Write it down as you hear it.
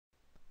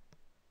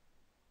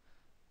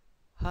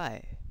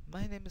Hi,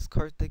 my name is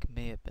Karthik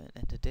Meiyappan,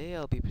 and today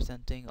I'll be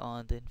presenting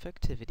on the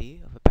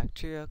infectivity of a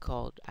bacteria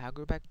called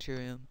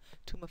Agrobacterium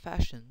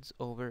tumefaciens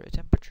over a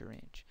temperature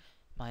range.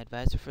 My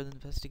advisor for the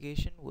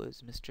investigation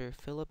was Mr.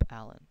 Philip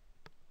Allen.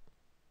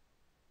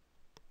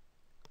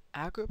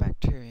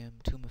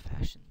 Agrobacterium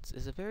tumefaciens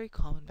is a very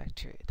common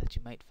bacteria that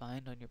you might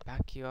find on your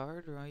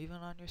backyard or even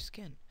on your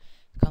skin.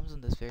 It comes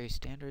in this very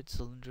standard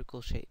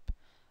cylindrical shape,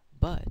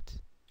 but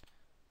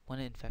when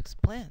it infects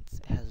plants,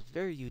 it has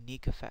very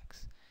unique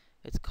effects.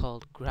 It's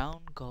called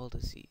ground gall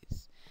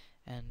disease,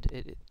 and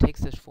it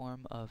takes the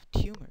form of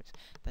tumors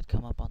that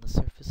come up on the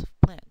surface of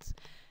plants.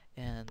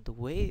 And the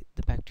way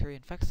the bacteria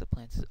infects the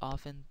plants is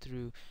often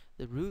through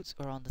the roots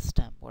or on the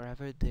stem,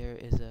 wherever there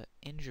is an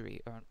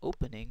injury or an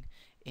opening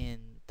in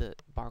the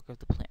bark of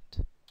the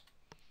plant.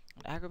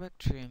 And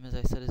Agrobacterium, as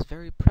I said, is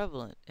very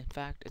prevalent. In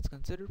fact, it's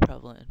considered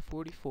prevalent in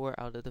 44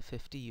 out of the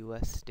 50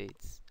 US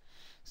states.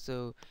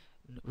 So,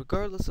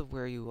 regardless of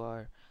where you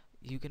are,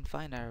 you can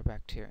find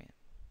Agrobacterium.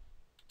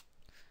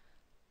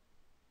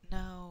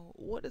 Now,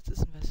 what is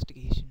this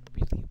investigation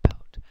really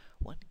about?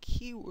 One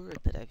key word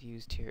that I've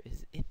used here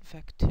is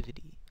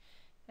infectivity,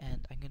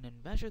 and I'm going to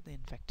measure the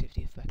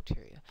infectivity of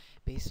bacteria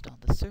based on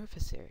the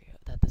surface area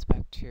that this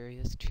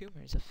bacteria's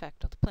tumors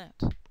affect on the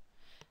plant.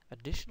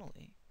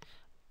 Additionally,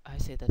 I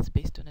say that's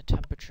based on a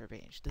temperature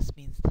range. This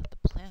means that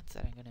the plants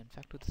that I'm going to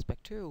infect with this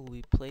bacteria will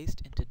be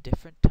placed into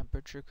different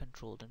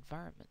temperature-controlled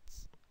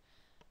environments.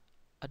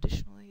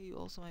 Additionally, you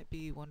also might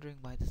be wondering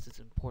why this is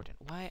important.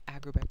 Why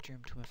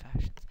Agrobacterium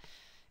tumefaciens?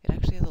 It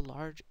actually has a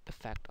large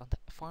effect on the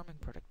farming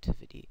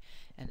productivity,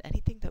 and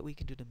anything that we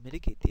can do to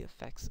mitigate the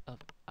effects of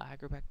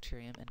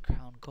Agrobacterium and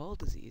crown gall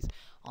disease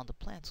on the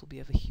plants will be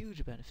of a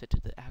huge benefit to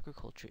the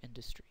agriculture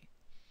industry.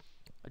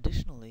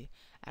 Additionally,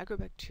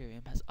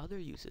 Agrobacterium has other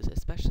uses,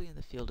 especially in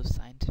the field of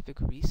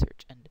scientific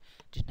research and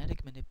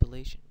genetic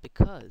manipulation,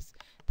 because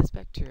this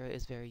bacteria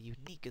is very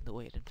unique in the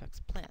way it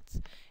infects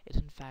plants. It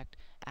in fact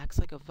acts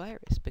like a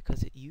virus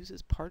because it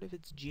uses part of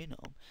its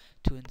genome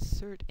to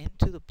insert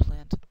into the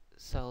plant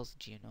cell's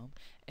genome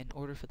in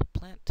order for the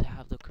plant to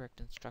have the correct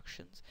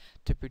instructions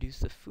to produce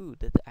the food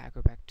that the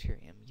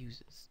Agrobacterium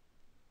uses.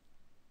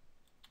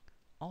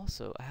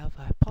 Also, I have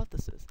a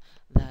hypothesis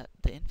that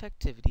the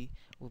infectivity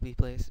will be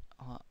placed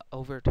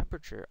over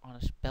temperature on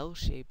a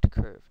bell-shaped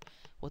curve.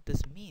 What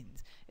this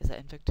means is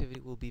that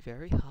infectivity will be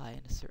very high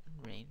in a certain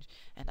range,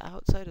 and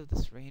outside of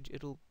this range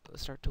it'll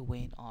start to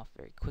wane off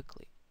very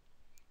quickly.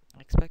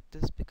 I expect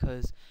this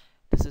because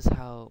this is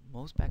how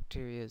most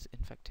bacteria's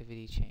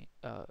infectivity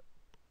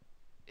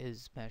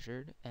is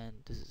measured, and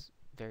this is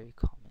very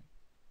common.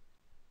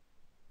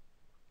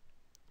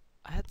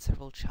 I had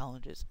several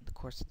challenges in the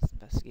course of this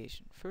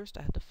investigation. First,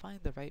 I had to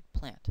find the right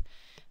plant. It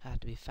had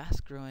to be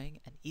fast-growing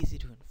and easy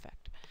to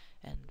infect.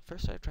 And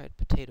first I tried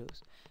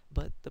potatoes,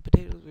 but the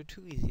potatoes were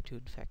too easy to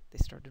infect. They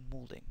started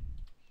molding.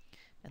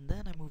 And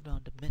then I moved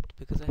on to mint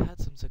because I had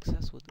some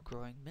success with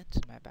growing mint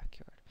in my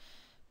backyard.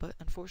 But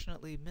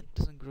unfortunately, mint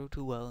doesn't grow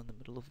too well in the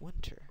middle of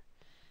winter.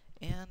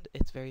 And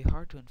it's very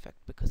hard to infect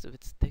because of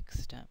its thick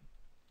stem.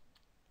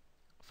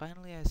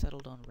 Finally, I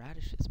settled on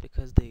radishes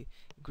because they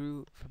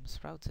grew from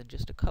sprouts in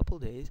just a couple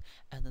days,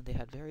 and then they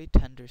had very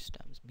tender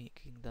stems,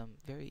 making them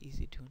very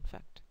easy to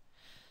infect.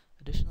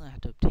 Additionally, I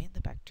had to obtain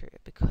the bacteria.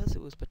 Because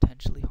it was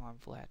potentially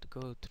harmful, I had to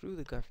go through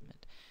the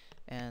government,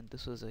 and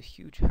this was a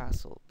huge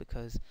hassle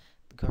because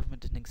the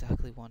government didn't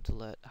exactly want to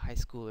let a high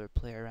schooler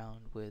play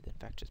around with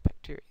infectious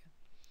bacteria.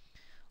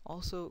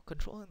 Also,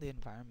 controlling the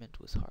environment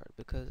was hard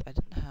because I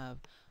didn't have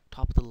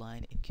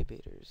top-of-the-line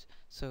incubators,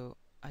 so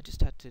I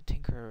just had to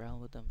tinker around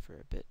with them for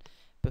a bit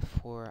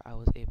before I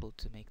was able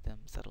to make them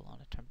settle on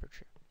a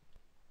temperature.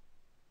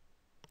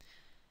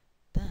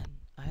 Then,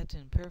 I had to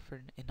prepare for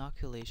an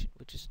inoculation,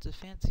 which is the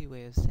fancy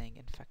way of saying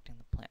infecting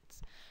the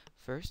plants.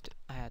 First,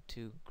 I had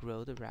to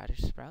grow the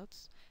radish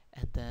sprouts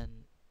and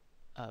then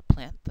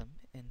plant them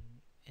in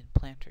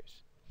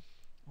planters.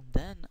 And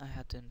then I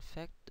had to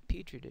infect the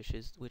petri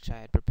dishes, which I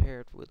had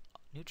prepared with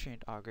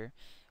nutrient agar,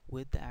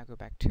 with the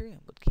agrobacterium,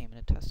 which came in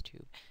a test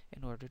tube,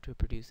 in order to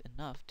produce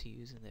enough to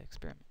use in the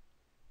experiment.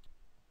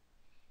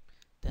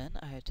 Then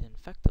I had to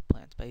infect the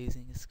plants by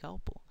using a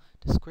scalpel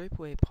to scrape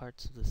away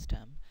parts of the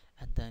stem,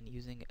 and then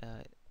using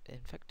an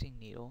infecting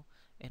needle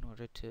in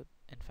order to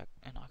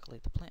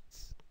inoculate the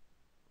plants.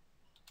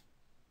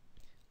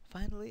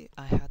 Finally,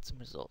 I had some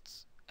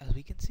results. As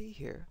we can see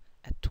here,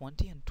 at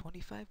 20 and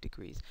 25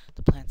 degrees,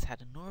 the plants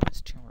had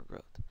enormous tumor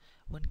growth.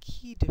 One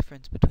key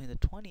difference between the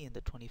 20 and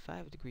the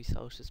 25 degrees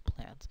Celsius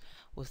plants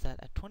was that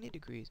at 20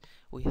 degrees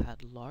we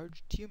had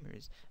large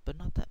tumors, but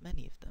not that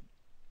many of them.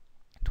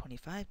 At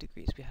 25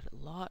 degrees we had a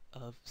lot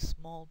of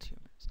small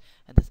tumors,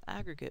 and this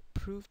aggregate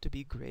proved to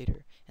be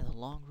greater in the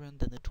long run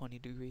than the 20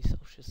 degrees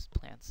Celsius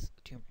plants'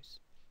 tumors.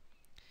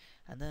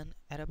 And then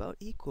at about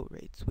equal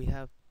rates we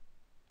have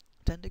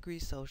 10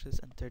 degrees Celsius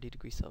and 30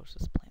 degrees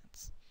Celsius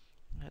plants,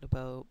 at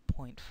about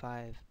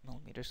 0.5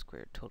 millimeters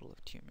squared total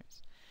of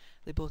tumors.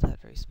 They both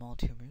had very small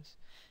tumors,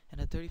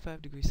 and at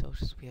 35 degrees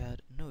Celsius we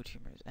had no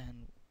tumors,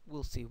 and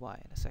we'll see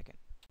why in a second.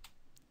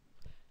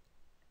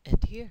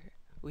 And here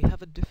we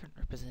have a different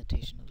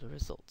representation of the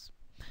results.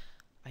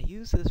 I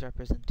use this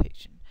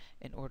representation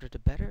in order to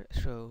better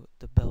show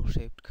the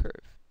bell-shaped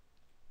curve.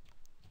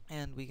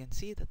 And we can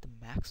see that the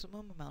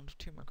maximum amount of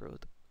tumor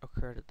growth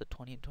occurred at the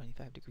 20 and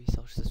 25 degrees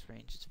Celsius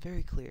range. It's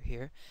very clear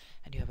here,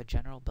 and you have a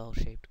general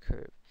bell-shaped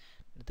curve.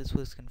 This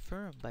was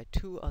confirmed by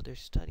 2 other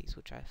studies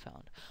which I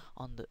found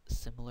on the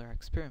similar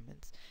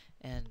experiments,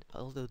 and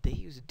although they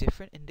used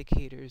different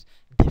indicators,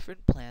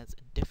 different plants,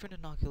 and different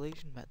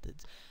inoculation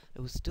methods,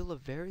 it was still a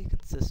very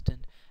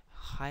consistent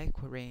high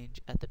range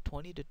at the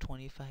 20 to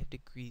 25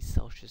 degrees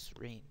Celsius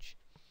range.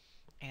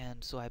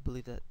 And so I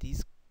believe that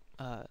these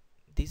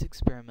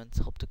experiments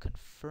help to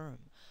confirm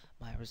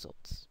my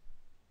results.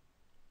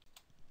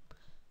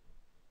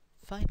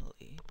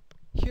 Finally,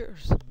 here are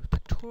some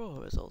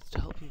pictorial results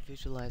to help you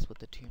visualize what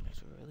the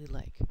tumors are really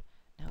like.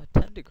 Now at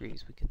 10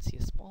 degrees we can see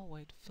a small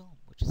white film,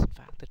 which is in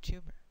fact the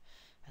tumor.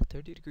 At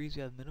 30 degrees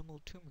we have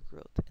minimal tumor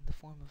growth in the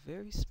form of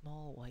very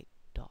small white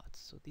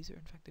dots. So these are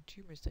in fact the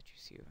tumors that you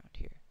see around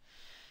here.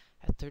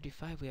 At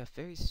 35 we have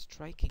very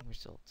striking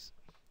results,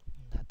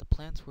 that the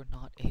plants were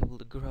not able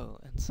to grow,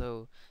 and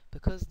so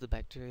because the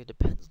bacteria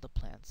depends on the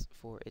plants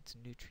for its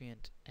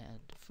nutrient and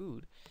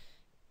food,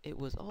 it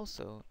was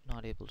also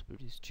not able to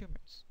produce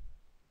tumors.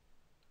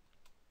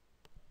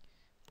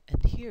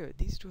 And here,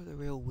 these two are the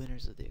real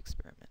winners of the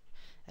experiment.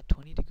 At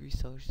 20 degrees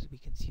Celsius, we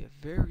can see a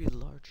very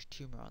large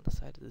tumor on the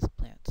side of this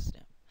plant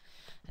stem.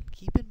 And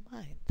keep in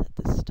mind that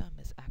this stem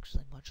is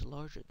actually much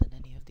larger than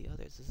any of the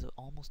others. This is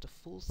almost a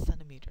full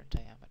centimeter in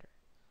diameter.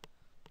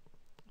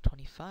 At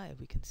 25,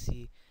 we can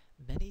see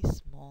many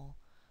small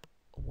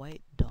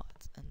white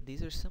dots, and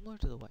these are similar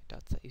to the white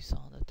dots that you saw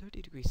on the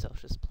 30 degrees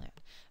Celsius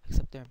plant,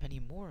 except there are many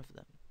more of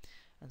them.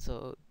 And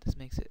so this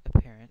makes it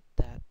apparent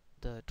that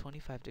the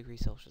 25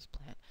 degrees Celsius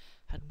plant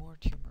had more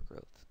tumor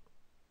growth.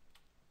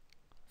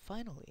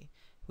 Finally,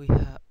 we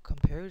have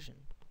comparison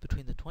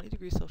between the 20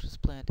 degrees Celsius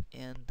plant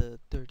and the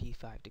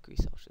 35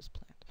 degrees Celsius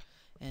plant.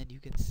 And you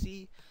can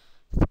see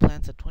that the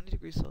plants at 20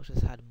 degrees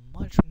Celsius had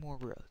much more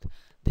growth.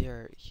 They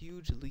are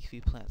huge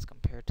leafy plants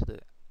compared to the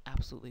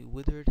absolutely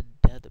withered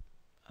and dead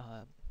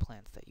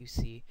plants that you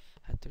see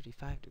at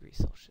 35 degrees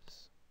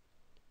Celsius.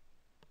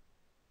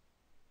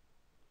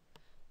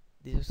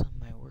 These are some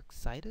of my works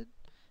cited,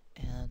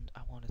 and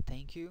I want to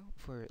thank you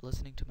for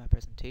listening to my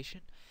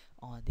presentation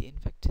on the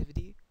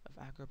infectivity of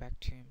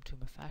Agrobacterium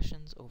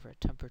tumefaciens over a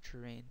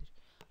temperature range.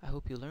 I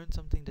hope you learned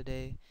something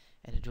today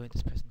and enjoyed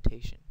this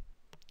presentation.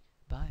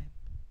 Bye.